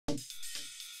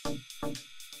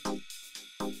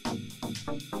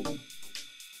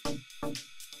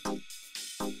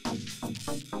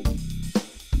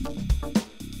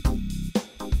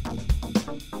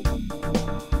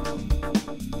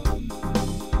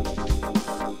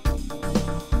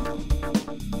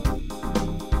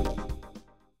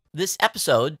This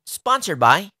episode sponsored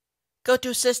by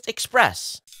GoToAssist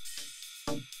Express.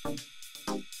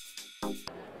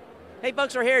 Hey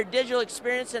folks, we're here at Digital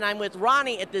Experience and I'm with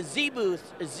Ronnie at the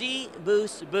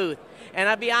zBoost booth. And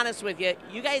I'll be honest with you,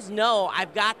 you guys know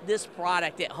I've got this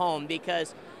product at home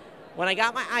because when I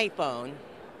got my iPhone,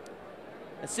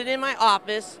 I sit in my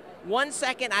office, 1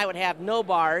 second I would have no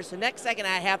bars, the next second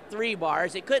I have 3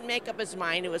 bars. It couldn't make up its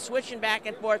mind. It was switching back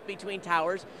and forth between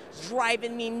towers,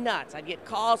 driving me nuts. I'd get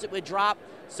calls, it would drop,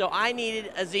 so I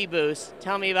needed a zBoost.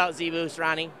 Tell me about zBoost,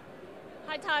 Ronnie.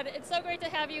 Hi Todd, it's so great to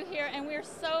have you here and we're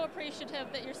so appreciative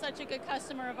that you're such a good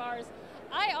customer of ours.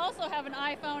 I also have an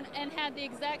iPhone and had the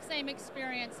exact same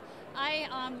experience. I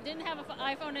didn't have an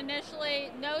iPhone initially,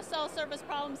 no cell service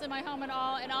problems in my home at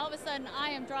all, and all of a sudden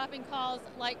I am dropping calls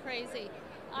like crazy.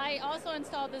 I also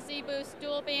installed the zBoost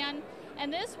dual band,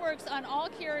 and this works on all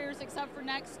carriers except for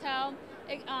Nextel.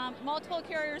 Multiple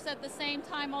carriers at the same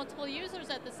time, multiple users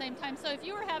at the same time. So if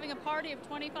you were having a party of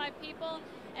 25 people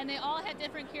and they all had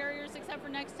different carriers except for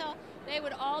Nextel, they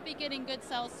would all be getting good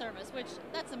cell service, which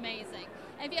that's amazing.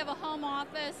 And if you have a home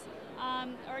office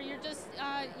or you're just,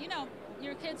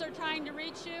 your kids are trying to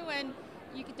reach you and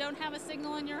you don't have a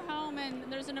signal in your home and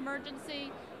there's an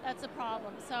emergency, that's a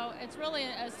problem. So it's really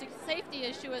a safety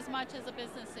issue as much as a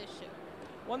business issue.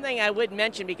 One thing I would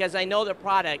mention, because I know the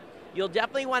product, you'll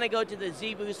definitely want to go to the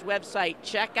zBoost website,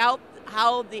 check out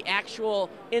how the actual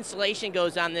installation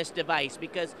goes on this device,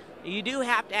 because you do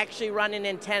have to actually run an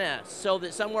antenna so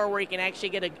that somewhere where you can actually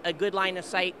get a good line of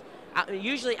sight.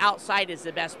 Usually outside is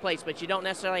the best place, but you don't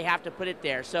necessarily have to put it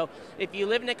there. So if you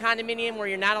live in a condominium where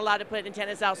you're not allowed to put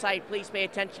antennas outside, please pay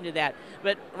attention to that.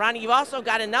 But Ronnie, you've also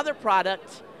got another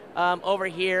product over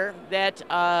here that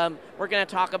we're going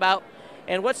to talk about.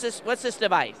 And what's this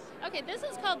device? Okay, this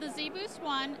is called the zBoost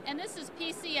 1, and this is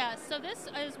PCS. So this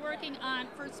is working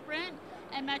for Sprint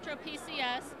and Metro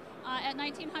PCS at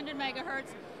 1900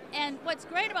 megahertz. And what's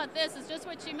great about this is just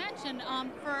what you mentioned,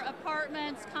 for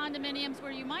apartments, condominiums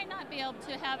where you might not be able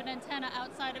to have an antenna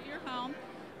outside of your home,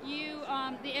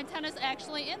 the antenna's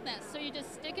actually in this. So you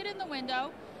just stick it in the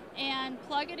window and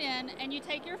plug it in, and you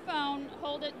take your phone,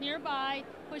 hold it nearby,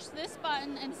 push this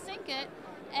button and sync it,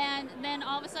 and then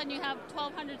all of a sudden you have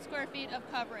 1,200 square feet of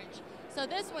coverage. So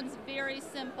this one's very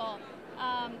simple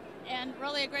and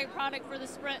really a great product for the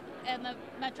Sprint and the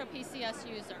Metro PCS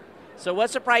user. So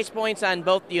what's the price points on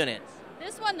both units?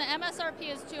 This one, the MSRP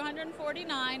is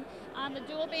 $249. On the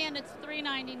dual band, it's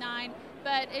 $399.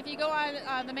 But if you go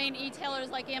on the main e-tailers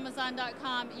like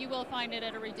Amazon.com, you will find it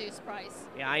at a reduced price.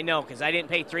 Yeah, I know, because I didn't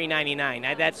pay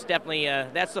 $399. That's definitely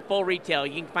that's the full retail.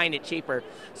 You can find it cheaper.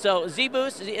 So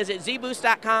zBoost, is it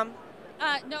zBoost.com?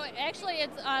 No, actually,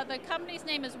 it's the company's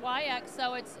name is YX,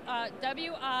 so it's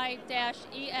wi-ex.com,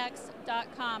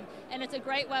 and it's a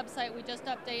great website. We just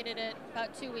updated it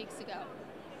about 2 weeks ago.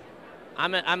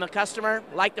 I'm a customer,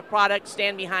 like the product,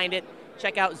 stand behind it.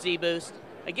 Check out zBoost.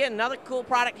 Again, another cool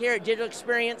product here at Digital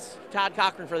Experience. Todd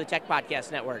Cochran for the Tech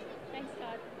Podcast Network. Thanks,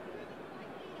 Todd.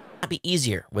 It'll be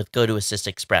easier with GoToAssist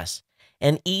Express,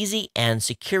 an easy and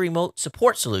secure remote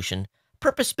support solution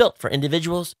purpose-built for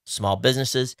individuals, small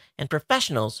businesses, and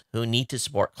professionals who need to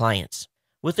support clients.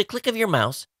 With the click of your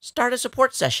mouse, start a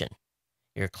support session.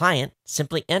 Your client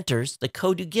simply enters the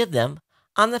code you give them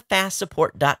on the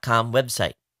fastsupport.com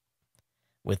website.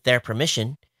 With their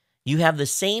permission, you have the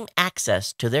same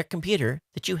access to their computer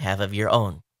that you have of your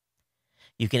own.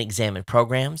 You can examine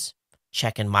programs,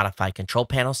 check and modify control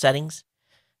panel settings.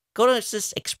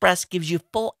 GoToAssist Express gives you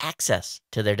full access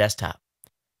to their desktop.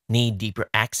 Need deeper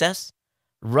access?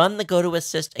 Run the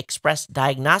GoToAssist Express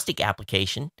diagnostic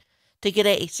application to get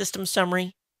a system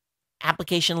summary,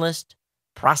 application list,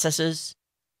 processes,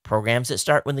 programs that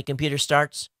start when the computer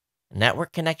starts,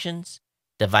 network connections,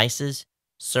 devices,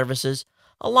 services,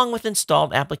 along with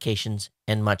installed applications,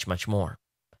 and much, much more.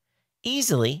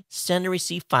 Easily send and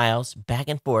receive files back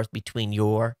and forth between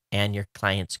your and your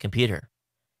client's computer.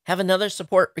 Have another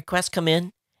support request come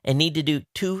in and need to do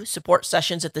 2 support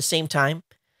sessions at the same time?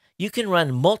 You can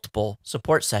run multiple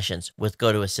support sessions with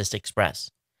GoToAssist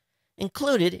Express.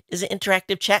 Included is an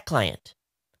interactive chat client.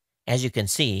 As you can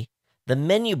see, the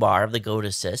menu bar of the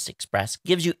GoToAssist Express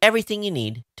gives you everything you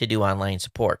need to do online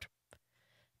support.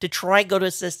 To try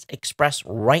GoToAssist Express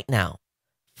right now,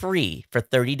 free for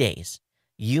 30 days,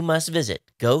 you must visit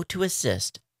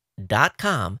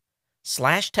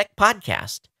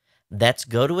gotoassist.com/techpodcast. That's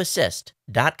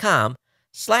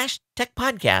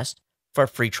gotoassist.com/techpodcast for a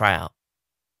free trial.